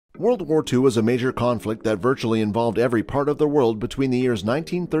World War II was a major conflict that virtually involved every part of the world between the years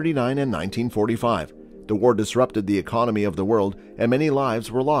 1939 and 1945. The war disrupted the economy of the world, and many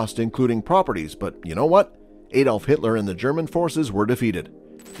lives were lost, including properties, but you know what? Adolf Hitler and the German forces were defeated.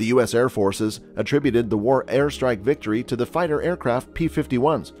 The U.S. Air Forces attributed the war airstrike victory to the fighter aircraft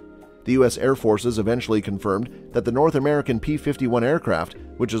P-51s. The U.S. Air Forces eventually confirmed that the North American P-51 aircraft,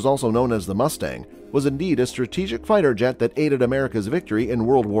 which is also known as the Mustang, was indeed a strategic fighter jet that aided America's victory in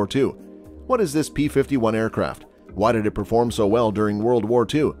World War II. What is this P-51 aircraft? Why did it perform so well during World War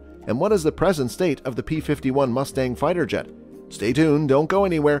II? And what is the present state of the P-51 Mustang fighter jet? Stay tuned, don't go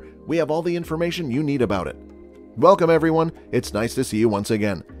anywhere, we have all the information you need about it. Welcome everyone, it's nice to see you once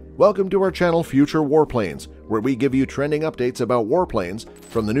again. Welcome to our channel Future Warplanes, where we give you trending updates about warplanes,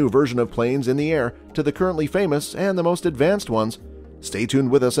 from the new version of planes in the air to the currently famous and the most advanced ones. Stay tuned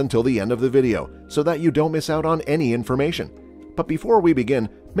with us until the end of the video, so that you don't miss out on any information. But before we begin,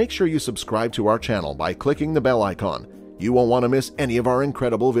 make sure you subscribe to our channel by clicking the bell icon. You won't want to miss any of our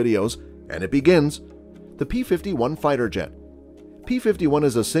incredible videos, and it begins. The P-51 fighter jet. P-51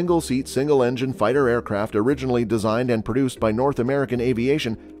 is a single-seat, single-engine fighter aircraft originally designed and produced by North American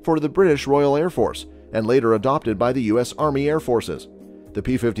Aviation for the British Royal Air Force, and later adopted by the U.S. Army Air Forces. The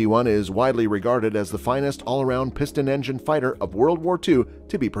P-51 is widely regarded as the finest all-around piston-engine fighter of World War II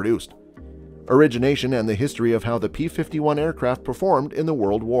to be produced. Origination and the history of how the P-51 aircraft performed in the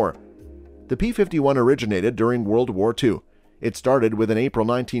World War. The P-51 originated during World War II. It started with an April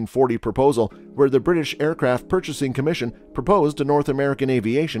 1940 proposal where the British Aircraft Purchasing Commission proposed to North American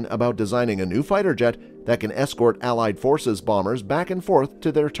Aviation about designing a new fighter jet that can escort Allied forces bombers back and forth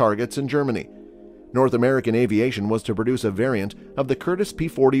to their targets in Germany. North American Aviation was to produce a variant of the Curtiss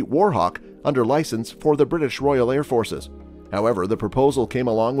P-40 Warhawk under license for the British Royal Air Forces. However, the proposal came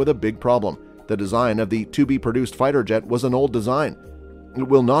along with a big problem. The design of the to-be-produced fighter jet was an old design. It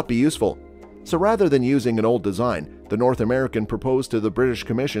will not be useful. So rather than using an old design, the North American proposed to the British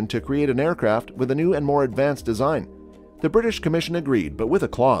Commission to create an aircraft with a new and more advanced design. The British Commission agreed, but with a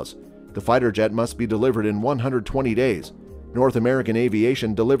clause. The fighter jet must be delivered in 120 days. North American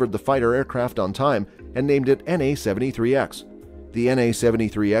Aviation delivered the fighter aircraft on time and named it NA-73X. The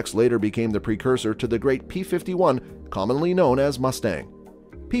NA-73X later became the precursor to the great P-51, commonly known as Mustang.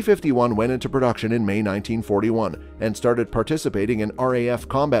 P-51 went into production in May 1941 and started participating in RAF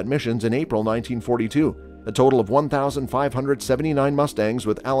combat missions in April 1942. A total of 1,579 Mustangs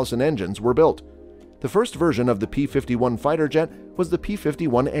with Allison engines were built. The first version of the P-51 fighter jet was the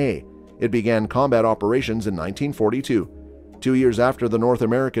P-51A. It began combat operations in 1942. 2 years after the North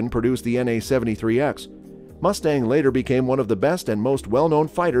American produced the NA-73X. Mustang later became one of the best and most well-known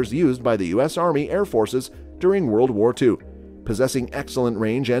fighters used by the U.S. Army Air Forces during World War II. Possessing excellent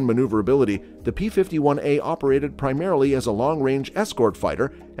range and maneuverability, the P-51A operated primarily as a long-range escort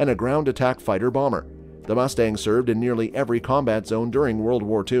fighter and a ground attack fighter bomber. The Mustang served in nearly every combat zone during World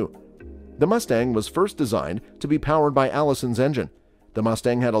War II. The Mustang was first designed to be powered by Allison's engine. The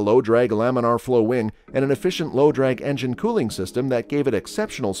Mustang had a low-drag laminar flow wing and an efficient low-drag engine cooling system that gave it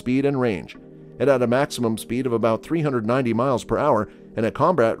exceptional speed and range. It had a maximum speed of about 390 miles per hour and a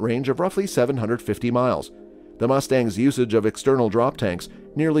combat range of roughly 750 miles. The Mustang's usage of external drop tanks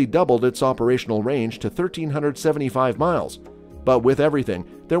nearly doubled its operational range to 1,375 miles. But with everything,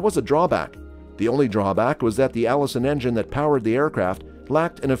 there was a drawback. The only drawback was that the Allison engine that powered the aircraft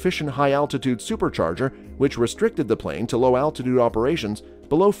lacked an efficient high-altitude supercharger, which restricted the plane to low-altitude operations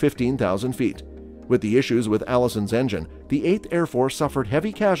below 15,000 feet. With the issues with Allison's engine, the 8th Air Force suffered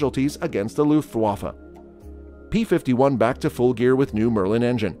heavy casualties against the Luftwaffe. P-51 back to full gear with new Merlin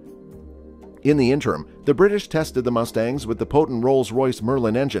engine. In the interim, the British tested the Mustangs with the potent Rolls-Royce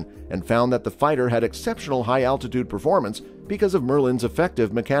Merlin engine and found that the fighter had exceptional high-altitude performance because of Merlin's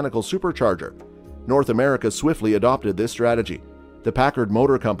effective mechanical supercharger. North America swiftly adopted this strategy. The Packard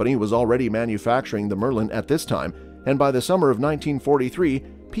Motor Company was already manufacturing the Merlin at this time, and by the summer of 1943,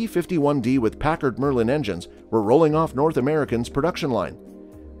 P-51D with Packard Merlin engines were rolling off North American's production line.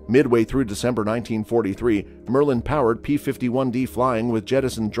 Midway through December 1943, Merlin-powered P-51D flying with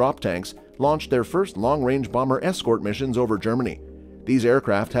jettisoned drop tanks launched their first long-range bomber escort missions over Germany. These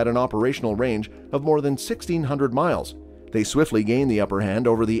aircraft had an operational range of more than 1,600 miles. They swiftly gained the upper hand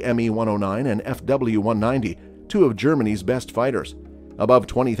over the Me-109 and FW-190, two of Germany's best fighters. Above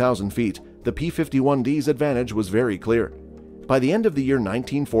 20,000 feet, the P-51D's advantage was very clear. By the end of the year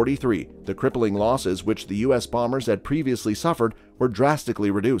 1943, the crippling losses which the U.S. bombers had previously suffered were drastically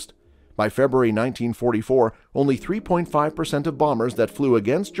reduced. By February 1944, only 3.5% of bombers that flew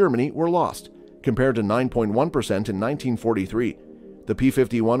against Germany were lost, compared to 9.1% in 1943. The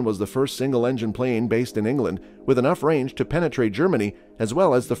P-51 was the first single-engine plane based in England with enough range to penetrate Germany, as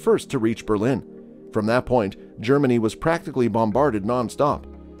well as the first to reach Berlin. From that point, Germany was practically bombarded non-stop.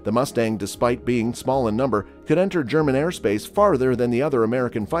 The Mustang, despite being small in number, could enter German airspace farther than the other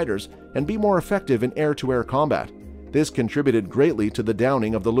American fighters and be more effective in air-to-air combat. This contributed greatly to the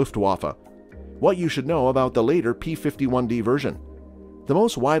downing of the Luftwaffe. What you should know about the later P-51D version. The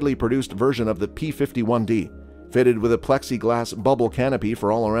most widely produced version of the P-51D, fitted with a plexiglass bubble canopy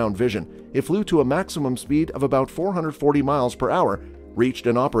for all-around vision, it flew to a maximum speed of about 440 miles per hour, reached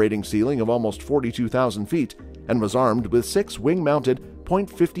an operating ceiling of almost 42,000 feet, and was armed with 6 wing-mounted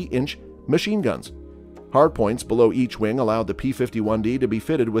 .50-inch machine guns. Hardpoints below each wing allowed the P-51D to be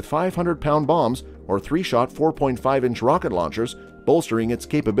fitted with 500-pound bombs or 3-shot 4.5-inch rocket launchers, bolstering its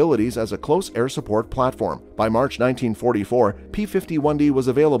capabilities as a close air support platform. By March 1944, P-51D was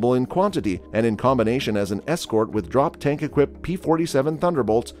available in quantity and in combination as an escort with drop tank-equipped P-47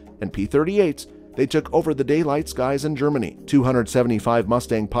 Thunderbolts and P-38s. They took over the daylight skies in Germany. 275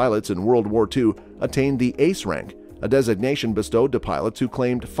 Mustang pilots in World War II attained the Ace rank, a designation bestowed to pilots who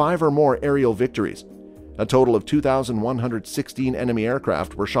claimed 5 or more aerial victories. A total of 2,116 enemy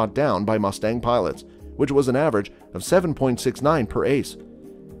aircraft were shot down by Mustang pilots, which was an average of 7.69 per ace.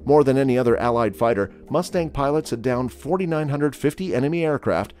 More than any other Allied fighter, Mustang pilots had downed 4,950 enemy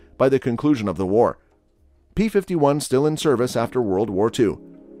aircraft by the conclusion of the war. P-51 still in service after World War II.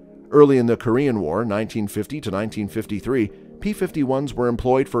 Early in the Korean War, 1950 to 1953, P-51s were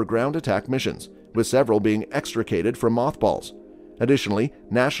employed for ground attack missions, with several being extricated from mothballs. Additionally,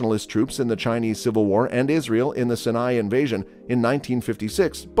 nationalist troops in the Chinese Civil War and Israel in the Sinai invasion in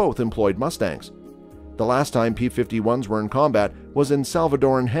 1956 both employed Mustangs. The last time P-51s were in combat was in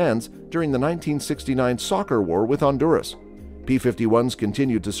Salvadoran hands during the 1969 soccer war with Honduras. P-51s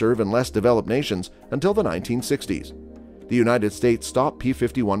continued to serve in less developed nations until the 1960s. The United States stopped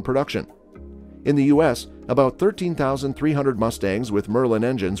P-51 production. In the U.S., about 13,300 Mustangs with Merlin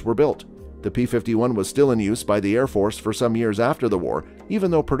engines were built. The P-51 was still in use by the Air Force for some years after the war, even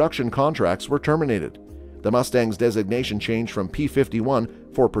though production contracts were terminated. The Mustang's designation changed from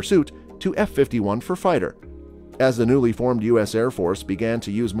P-51 for pursuit to F-51 for fighter. As the newly formed U.S. Air Force began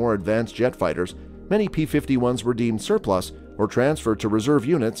to use more advanced jet fighters, many P-51s were deemed surplus or transferred to reserve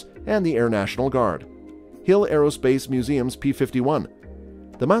units and the Air National Guard. Hill Aerospace Museum's P-51.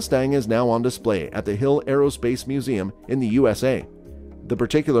 The Mustang is now on display at the Hill Aerospace Museum in the USA. The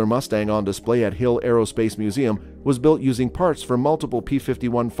particular Mustang on display at Hill Aerospace Museum was built using parts from multiple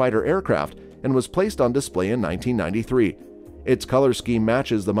P-51 fighter aircraft and was placed on display in 1993. Its color scheme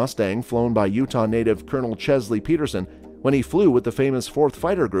matches the Mustang flown by Utah native Colonel Chesley Peterson when he flew with the famous 4th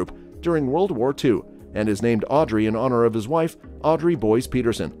Fighter Group during World War II, and is named Audrey in honor of his wife, Audrey Boyce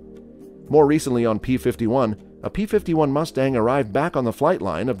Peterson. More recently on P-51, a P-51 Mustang arrived back on the flight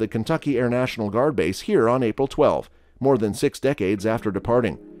line of the Kentucky Air National Guard base here on April 12, more than 6 decades after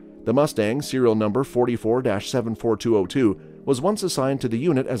departing. The Mustang, serial number 44-74202, was once assigned to the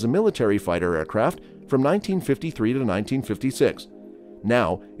unit as a military fighter aircraft from 1953 to 1956.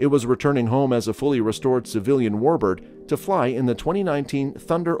 Now, it was returning home as a fully restored civilian warbird to fly in the 2019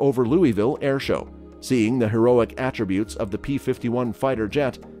 Thunder over Louisville Air Show. Seeing the heroic attributes of the P-51 fighter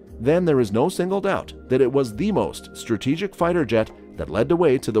jet, then there is no single doubt that it was the most strategic fighter jet that led the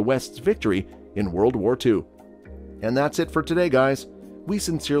way to the West's victory in World War II. And that's it for today, guys. We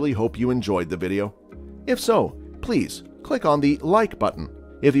sincerely hope you enjoyed the video. If so, please click on the like button.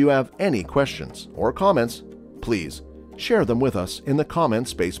 If you have any questions or comments, please share them with us in the comment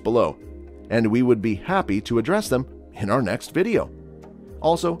space below, and we would be happy to address them in our next video.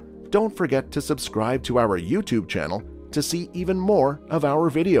 Also, don't forget to subscribe to our YouTube channel to see even more of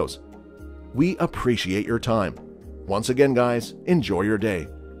our videos. We appreciate your time. Once again, guys, enjoy your day.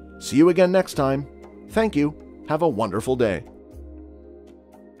 See you again next time. Thank you. Have a wonderful day.